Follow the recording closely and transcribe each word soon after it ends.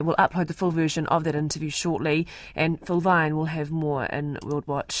We'll upload the full version of that interview shortly, and Phil Vine will have more in World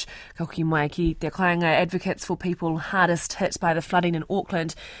Watch. Ka hoki mai ki te kāinga. Advocates for people hardest hit by the flooding in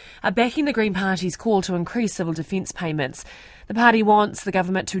Auckland are backing the Green Party's call to increase civil defence payments. The party wants the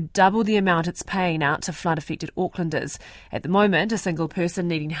government to double the amount it's paying out to flood-affected Aucklanders. At the moment, a single person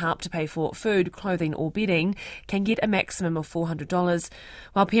needing help to pay for food, clothing or bedding can get a maximum of $400,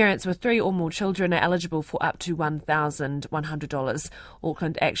 while parents with 3 or more children are eligible for up to $1,100.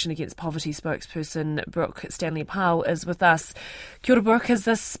 Auckland Action Against Poverty spokesperson Brooke Stanley-Powell is with us. Kia ora, Brooke, is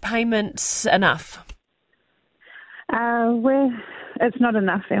this payment enough? It's not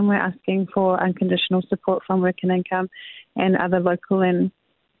enough, and we're asking for unconditional support from Work and Income and other local and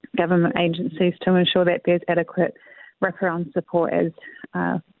government agencies to ensure that there's adequate wraparound support as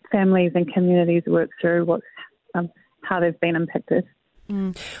families and communities work through how they've been impacted.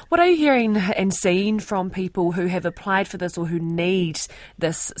 What are you hearing and seeing from people who have applied for this or who need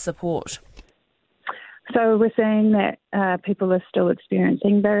this support? So we're seeing that people are still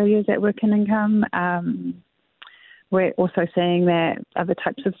experiencing barriers at Work and Income. We're also seeing that other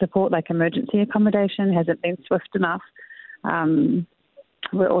types of support, like emergency accommodation, hasn't been swift enough.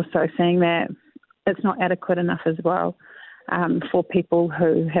 We're also seeing that it's not adequate enough as well for people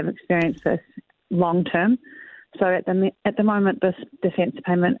who have experienced this long term. So at the moment, this defence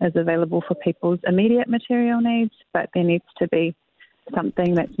payment is available for people's immediate material needs, but there needs to be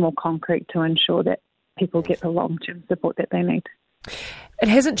something that's more concrete to ensure that people get the long-term support that they need. It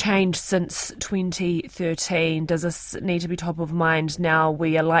hasn't changed since 2013. Does this need to be top of mind now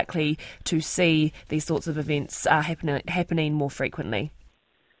we are likely to see these sorts of events happening more frequently?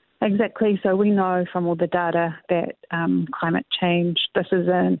 Exactly. So we know from all the data that climate change, this is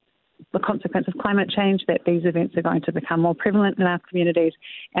the consequence of climate change, that these events are going to become more prevalent in our communities,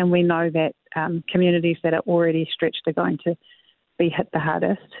 and we know that communities that are already stretched are going to be hit the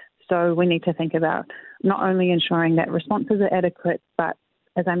hardest. So we need to think about not only ensuring that responses are adequate, but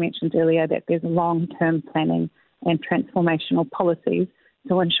as I mentioned earlier, that there's long-term planning and transformational policies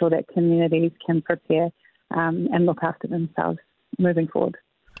to ensure that communities can prepare and look after themselves moving forward.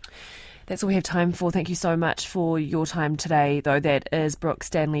 That's all we have time for. Thank you so much for your time today, though. That is Brooke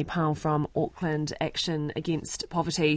Stanley-Powell from Auckland Action Against Poverty.